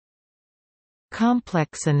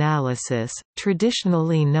Complex analysis,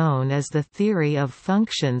 traditionally known as the theory of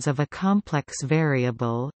functions of a complex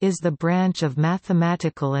variable, is the branch of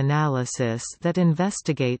mathematical analysis that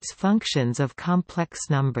investigates functions of complex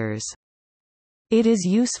numbers. It is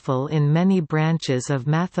useful in many branches of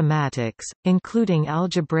mathematics, including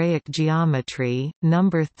algebraic geometry,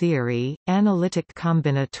 number theory, analytic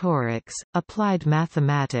combinatorics, applied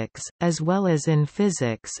mathematics, as well as in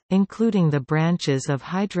physics, including the branches of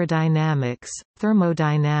hydrodynamics,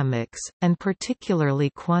 thermodynamics, and particularly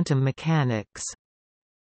quantum mechanics.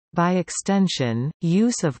 By extension,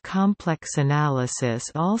 use of complex analysis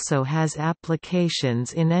also has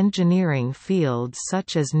applications in engineering fields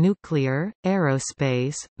such as nuclear,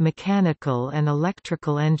 aerospace, mechanical and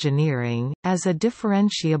electrical engineering, as a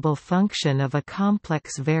differentiable function of a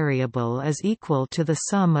complex variable is equal to the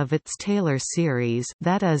sum of its Taylor series,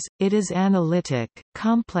 that is, it is analytic.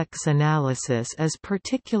 Complex analysis is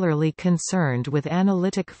particularly concerned with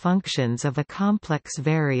analytic functions of a complex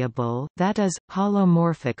variable, that is,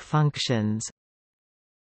 holomorphic functions.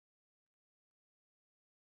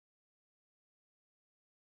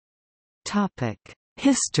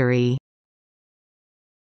 History.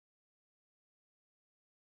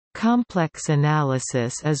 Complex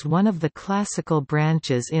analysis is one of the classical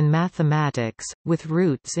branches in mathematics, with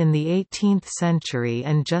roots in the 18th century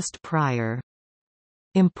and just prior.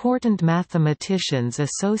 Important mathematicians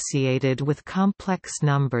associated with complex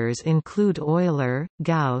numbers include Euler,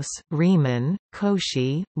 Gauss, Riemann,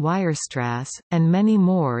 Cauchy, Weierstrass, and many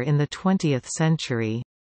more in the 20th century.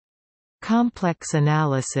 Complex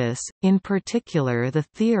analysis, in particular the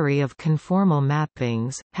theory of conformal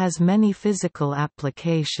mappings, has many physical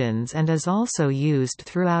applications and is also used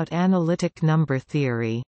throughout analytic number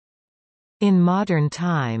theory. In modern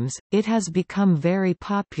times, it has become very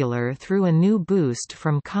popular through a new boost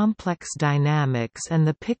from complex dynamics and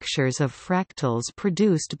the pictures of fractals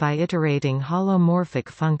produced by iterating holomorphic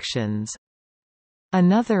functions.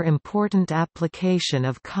 Another important application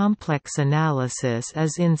of complex analysis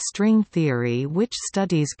is in string theory, which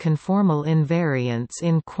studies conformal invariants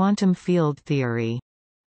in quantum field theory.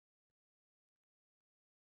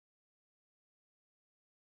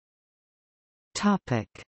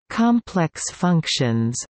 Complex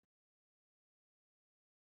functions.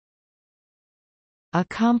 A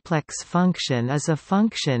complex function is a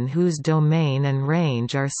function whose domain and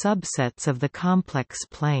range are subsets of the complex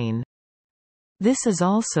plane. This is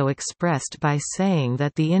also expressed by saying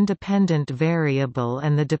that the independent variable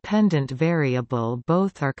and the dependent variable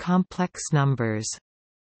both are complex numbers.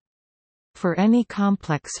 For any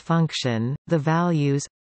complex function, the values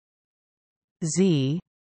z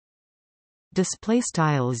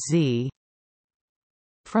 ∑z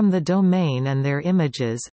from the domain and their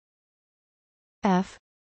images f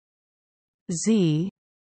z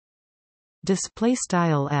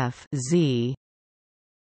f z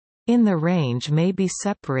in the range may be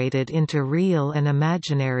separated into real and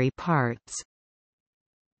imaginary parts.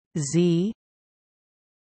 Z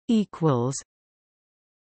equals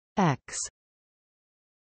x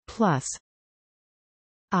plus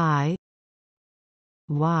I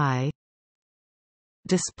y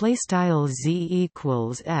display style z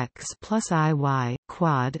equals x plus iy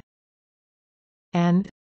quad and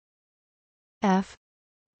f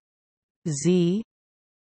z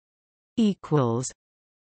equals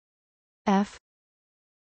f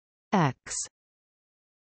x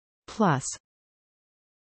plus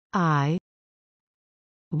I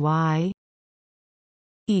y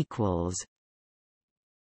equals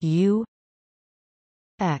u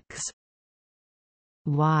x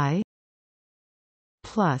y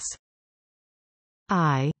plus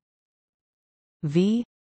I v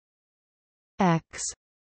x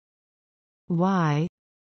y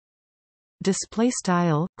display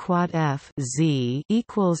style quad f z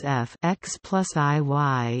equals f x plus I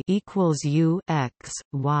y equals u x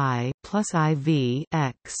y plus I v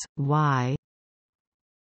x y,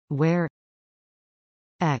 where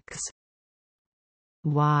x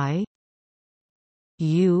y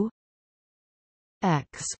u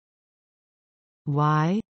x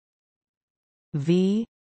y v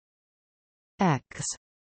x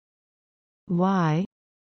y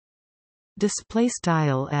display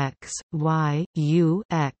style x y u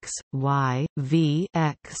x y v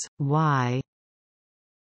x y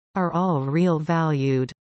are all real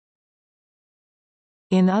valued.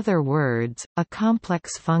 In other words, a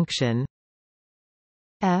complex function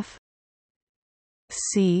f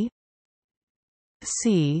c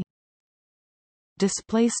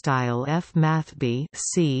display style f math b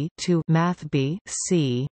c to math b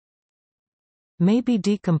c may be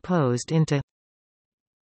decomposed into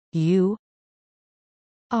u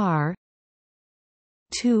r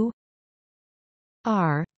 2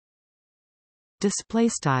 r display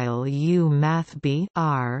style u math b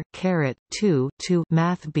r caret 2 to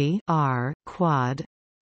math b r quad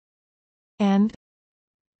and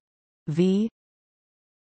v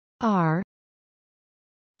r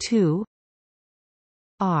 2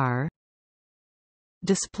 r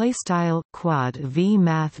display style quad v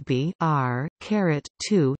math b r caret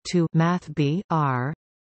 2 to math b r,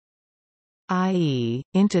 i.e.,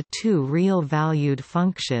 into two real valued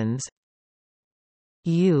functions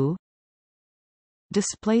u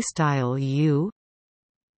display style u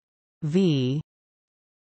v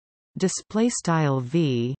display style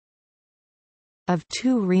v of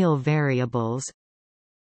two real variables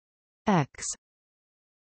x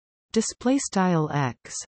display style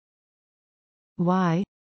x y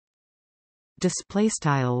display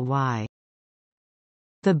style y.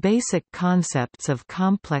 The basic concepts of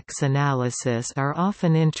complex analysis are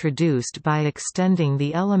often introduced by extending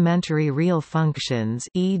the elementary real functions,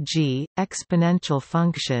 e.g., exponential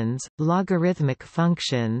functions, logarithmic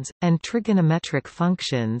functions, and trigonometric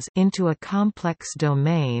functions, into a complex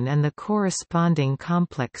domain and the corresponding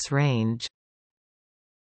complex range.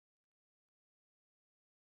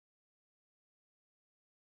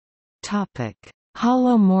 Topic: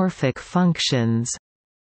 Holomorphic functions.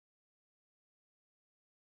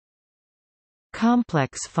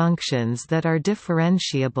 Complex functions that are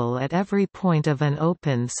differentiable at every point of an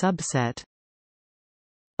open subset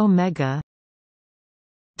omega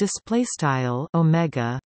display style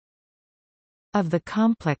omega of the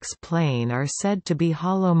complex plane are said to be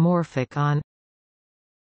holomorphic on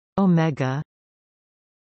omega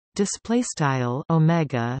display style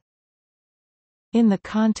omega. In the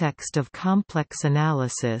context of complex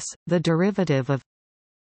analysis, the derivative of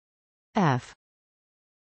f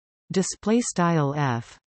display style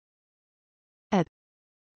f at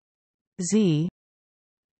z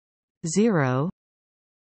 0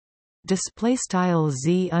 display style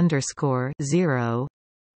z underscore 0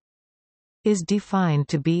 is defined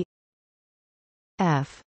to be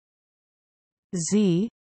f z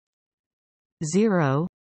 0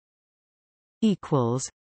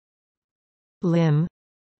 equals lim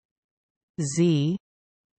z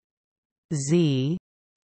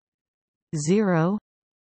 0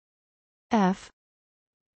 f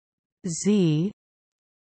z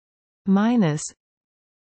minus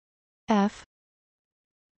f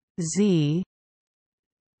z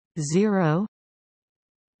 0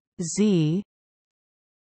 z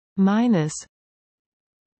minus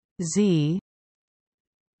z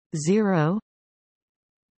 0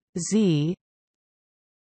 z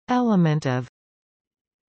element of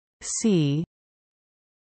C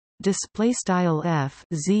display style f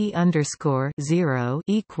z underscore 0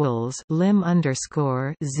 equals lim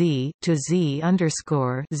underscore z to z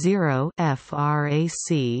underscore 0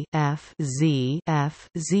 frac f z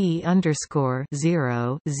underscore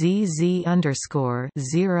 0 z underscore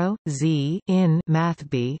 0 z in math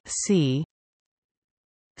b c.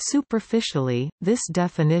 Superficially, this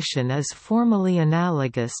definition is formally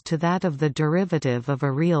analogous to that of the derivative of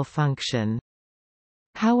a real function.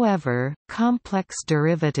 However, complex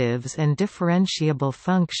derivatives and differentiable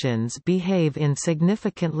functions behave in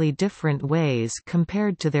significantly different ways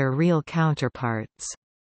compared to their real counterparts.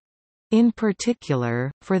 In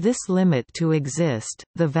particular, for this limit to exist,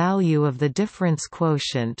 the value of the difference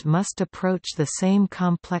quotient must approach the same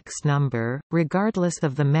complex number, regardless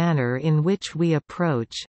of the manner in which we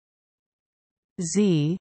approach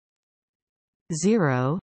z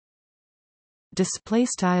 0 display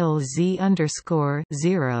style z underscore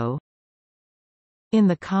 0 in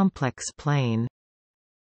the complex plane.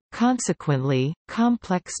 Consequently,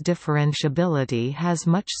 complex differentiability has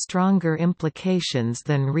much stronger implications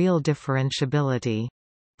than real differentiability.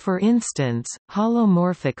 For instance,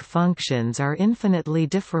 holomorphic functions are infinitely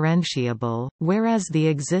differentiable, whereas the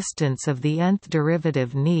existence of the nth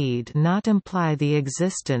derivative need not imply the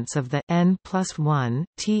existence of the n+1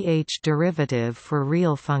 derivative for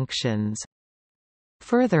real functions.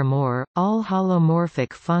 Furthermore, all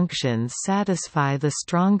holomorphic functions satisfy the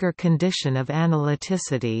stronger condition of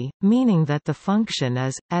analyticity, meaning that the function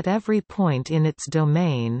is, at every point in its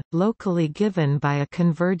domain, locally given by a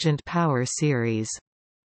convergent power series.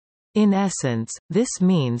 In essence, this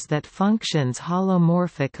means that functions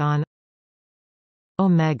holomorphic on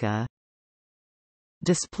omega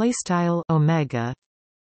omega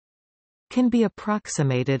can be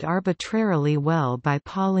approximated arbitrarily well by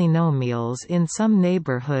polynomials in some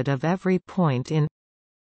neighborhood of every point in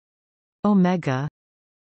omega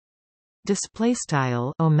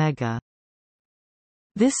omega.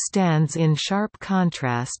 This stands in sharp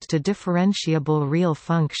contrast to differentiable real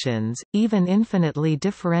functions. Even infinitely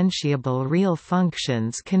differentiable real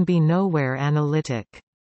functions can be nowhere analytic.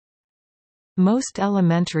 Most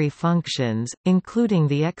elementary functions, including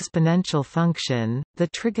the exponential function, the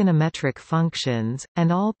trigonometric functions,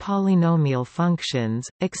 and all polynomial functions,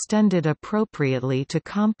 extended appropriately to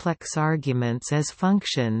complex arguments as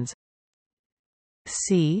functions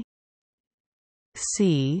c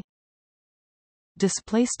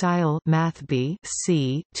display style mathb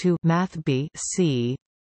c to mathb c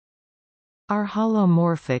are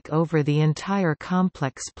holomorphic over the entire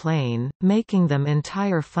complex plane, making them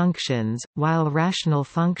entire functions, while rational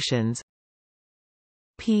functions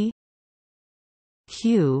p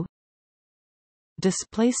q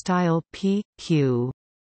display style p q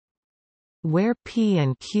where p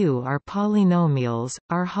and q are polynomials,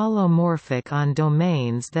 are holomorphic on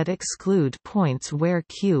domains that exclude points where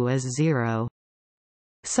q is 0.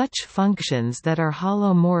 Such functions that are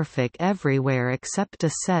holomorphic everywhere except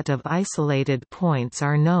a set of isolated points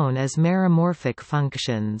are known as meromorphic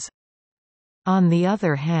functions. On the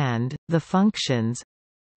other hand, the functions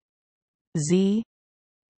z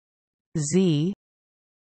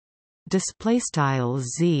display style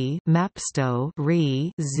z mapsto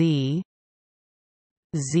re z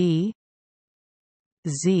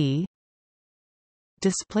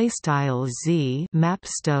display style z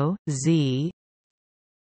mapsto z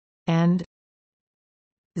and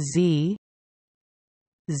z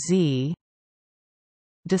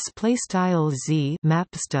display style z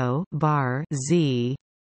mapsto bar z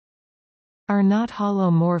are not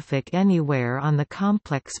holomorphic anywhere on the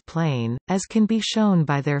complex plane, as can be shown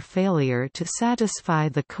by their failure to satisfy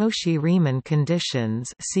the Cauchy-Riemann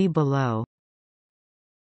conditions, see below.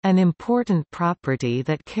 An important property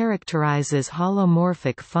that characterizes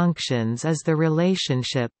holomorphic functions is the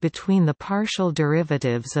relationship between the partial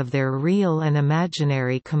derivatives of their real and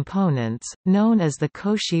imaginary components, known as the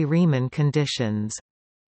Cauchy-Riemann conditions.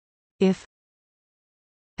 If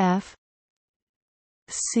f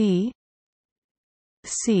c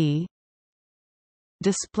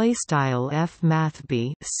display style f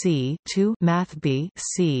mathb c to mathb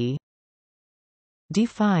c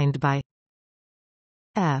defined by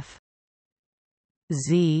f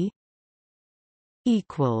z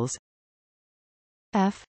equals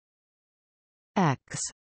f x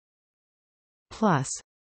plus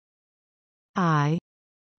I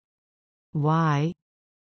y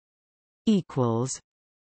equals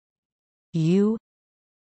u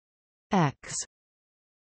x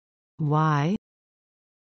y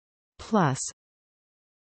plus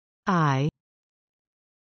I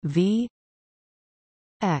v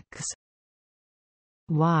x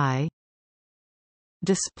y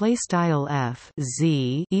display style f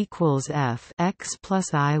z equals f x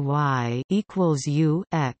plus I y equals u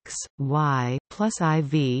x y plus I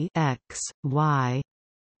v x y,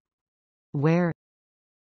 where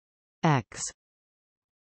x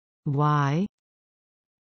y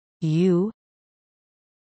u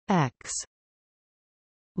x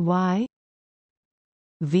y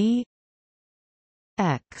v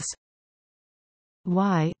x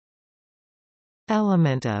y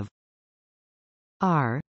element of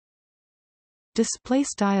R display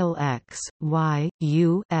style x y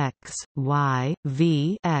u x y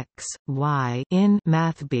v x y in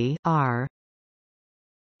mathb R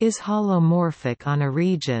is holomorphic on a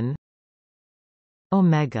region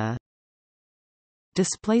omega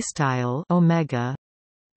display style omega,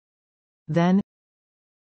 then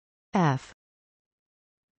f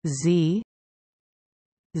z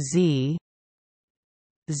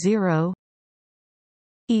 0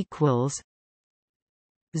 equals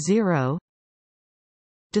 0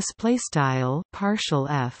 display style partial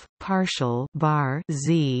f partial bar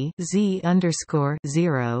z underscore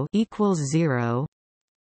 0 equals 0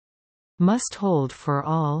 must hold for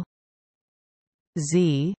all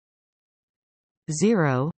z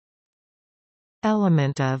 0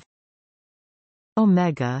 element of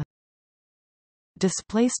omega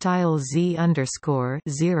display style z underscore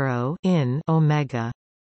 0 in omega.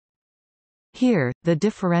 Here, the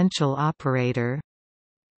differential operator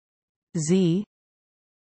z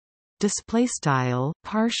display style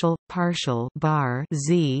partial bar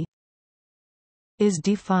z is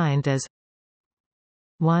defined as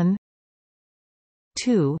 1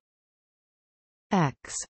 2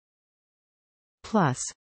 x plus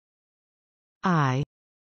I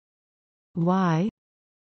y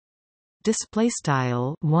display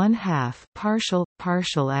style 1/2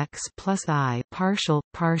 partial x plus I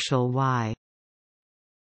partial y.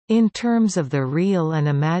 In terms of the real and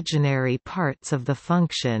imaginary parts of the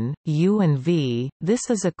function, u and v, this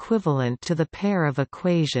is equivalent to the pair of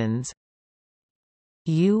equations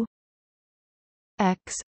u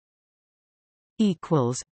x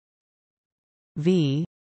equals v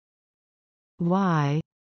y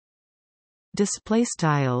display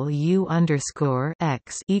style u underscore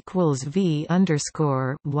x equals v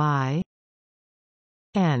underscore y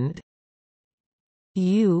and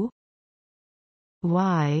u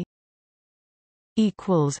y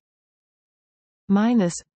equals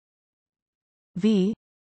minus v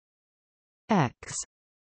x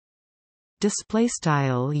display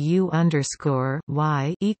style u underscore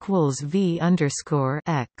y equals v underscore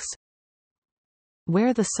x,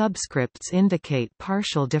 where the subscripts indicate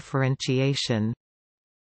partial differentiation.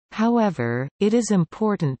 However, it is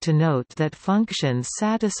important to note that functions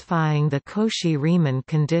satisfying the Cauchy-Riemann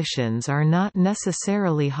conditions are not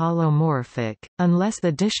necessarily holomorphic, unless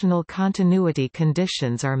additional continuity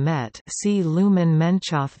conditions are met. See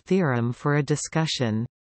Luhmann-Menchoff theorem for a discussion.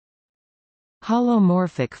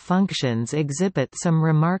 Holomorphic functions exhibit some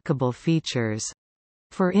remarkable features.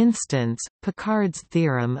 For instance, Picard's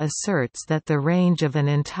theorem asserts that the range of an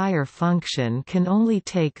entire function can only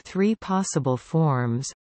take three possible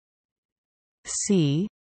forms: C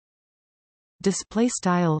display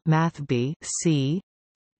style mathb C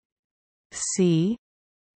C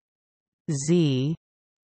Z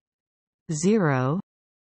 0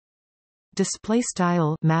 display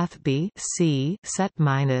style mathb C set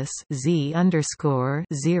minus Z underscore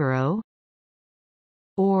 0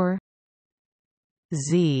 or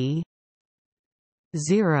Z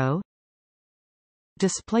 0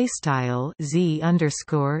 display style Z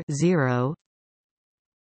underscore 0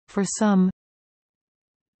 for some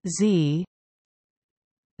Z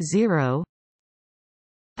 0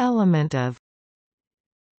 element of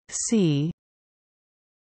C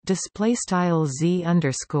display style Z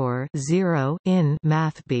underscore 0 in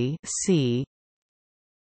mathb C.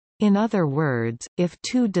 In other words, if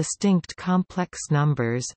two distinct complex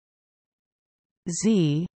numbers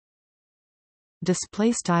Z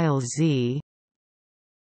display style Z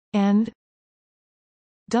and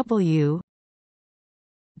W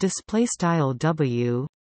display style W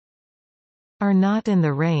are not in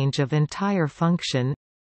the range of entire function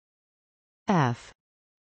f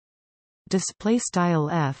display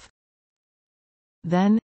style f,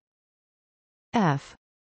 then f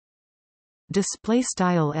display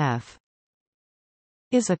style f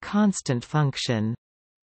is a constant function.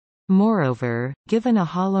 Moreover, given a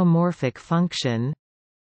holomorphic function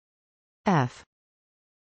f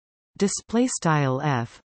display style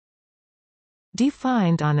f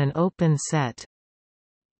defined on an open set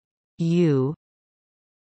U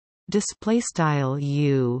display style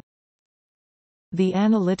U, the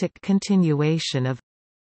analytic continuation of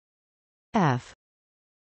f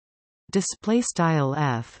display style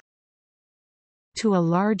f to a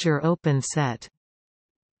larger open set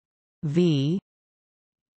V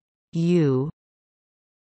U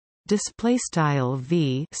display style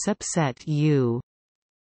V subset U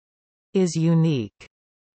is unique.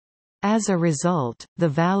 As a result, the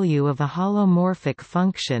value of a holomorphic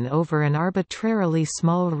function over an arbitrarily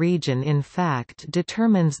small region in fact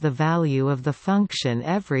determines the value of the function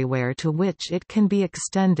everywhere to which it can be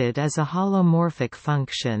extended as a holomorphic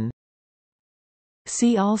function.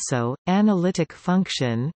 See also, analytic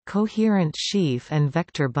function, coherent sheaf and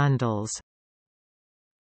vector bundles.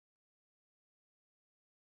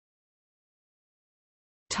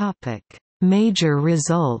 Major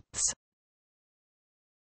results.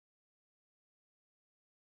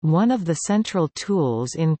 One of the central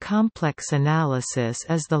tools in complex analysis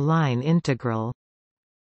is the line integral.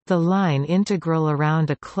 The line integral around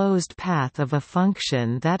a closed path of a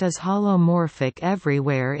function that is holomorphic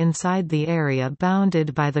everywhere inside the area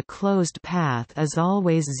bounded by the closed path is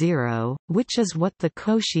always zero, which is what the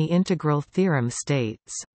Cauchy integral theorem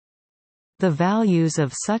states. The values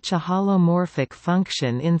of such a holomorphic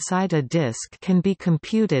function inside a disk can be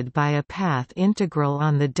computed by a path integral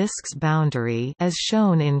on the disk's boundary as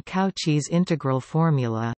shown in Cauchy's integral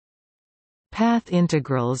formula. Path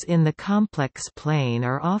integrals in the complex plane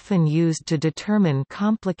are often used to determine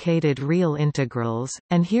complicated real integrals,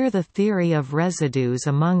 and here the theory of residues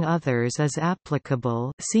among others is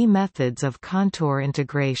applicable. See methods of contour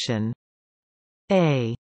integration.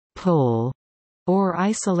 A pole or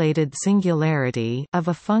isolated singularity of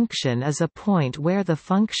a function is a point where the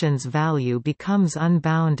function's value becomes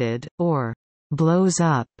unbounded, or blows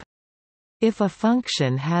up. If a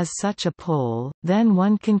function has such a pole, then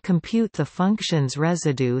one can compute the function's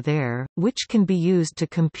residue there, which can be used to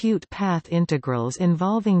compute path integrals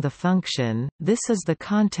involving the function. This is the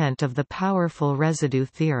content of the powerful residue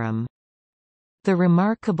theorem. The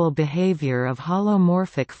remarkable behavior of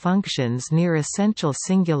holomorphic functions near essential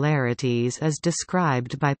singularities is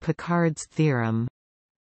described by Picard's theorem.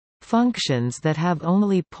 Functions that have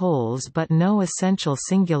only poles but no essential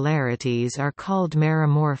singularities are called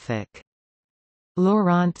meromorphic.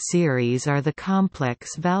 Laurent series are the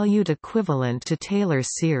complex-valued equivalent to Taylor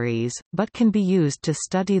series, but can be used to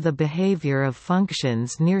study the behavior of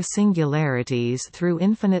functions near singularities through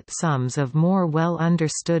infinite sums of more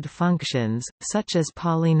well-understood functions, such as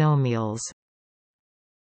polynomials.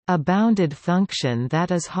 A bounded function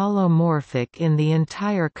that is holomorphic in the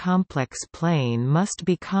entire complex plane must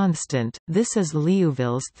be constant. This is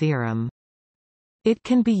Liouville's theorem. It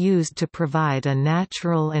can be used to provide a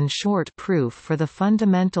natural and short proof for the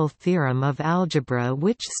fundamental theorem of algebra,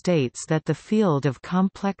 which states that the field of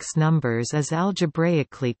complex numbers is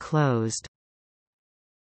algebraically closed.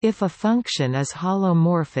 If a function is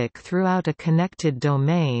holomorphic throughout a connected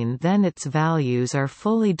domain, then its values are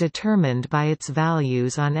fully determined by its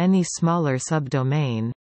values on any smaller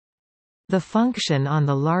subdomain. The function on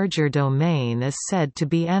the larger domain is said to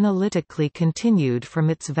be analytically continued from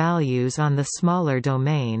its values on the smaller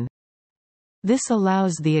domain. This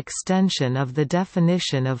allows the extension of the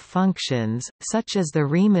definition of functions, such as the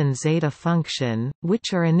Riemann zeta function,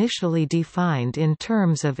 which are initially defined in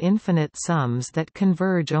terms of infinite sums that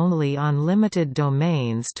converge only on limited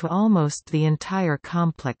domains, to almost the entire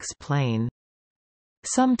complex plane.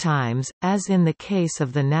 Sometimes, as in the case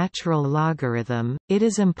of the natural logarithm, it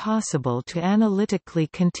is impossible to analytically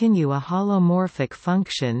continue a holomorphic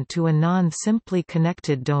function to a non-simply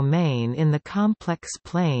connected domain in the complex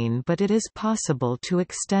plane, but it is possible to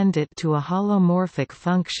extend it to a holomorphic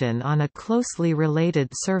function on a closely related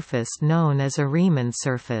surface known as a Riemann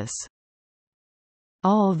surface.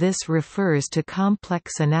 All this refers to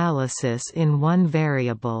complex analysis in one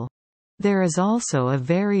variable. There is also a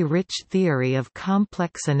very rich theory of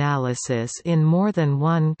complex analysis in more than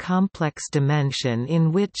one complex dimension,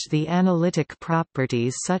 in which the analytic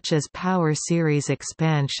properties such as power series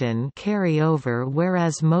expansion carry over,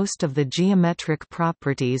 whereas most of the geometric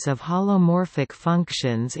properties of holomorphic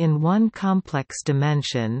functions in one complex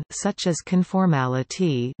dimension, such as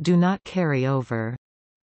conformality, do not carry over.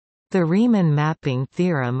 The Riemann mapping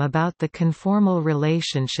theorem about the conformal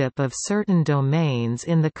relationship of certain domains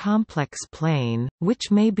in the complex plane, which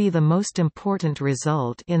may be the most important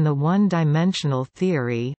result in the one-dimensional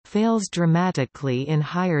theory, fails dramatically in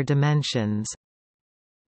higher dimensions.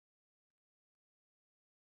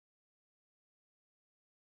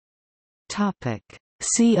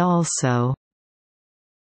 See also: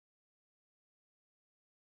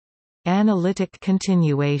 Analytic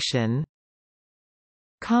continuation,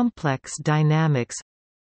 Complex dynamics,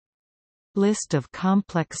 List of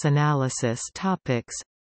complex analysis topics,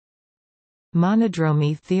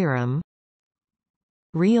 Monodromy theorem,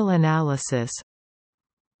 Real analysis,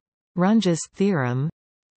 Runge's theorem,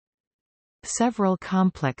 Several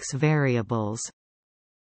complex variables.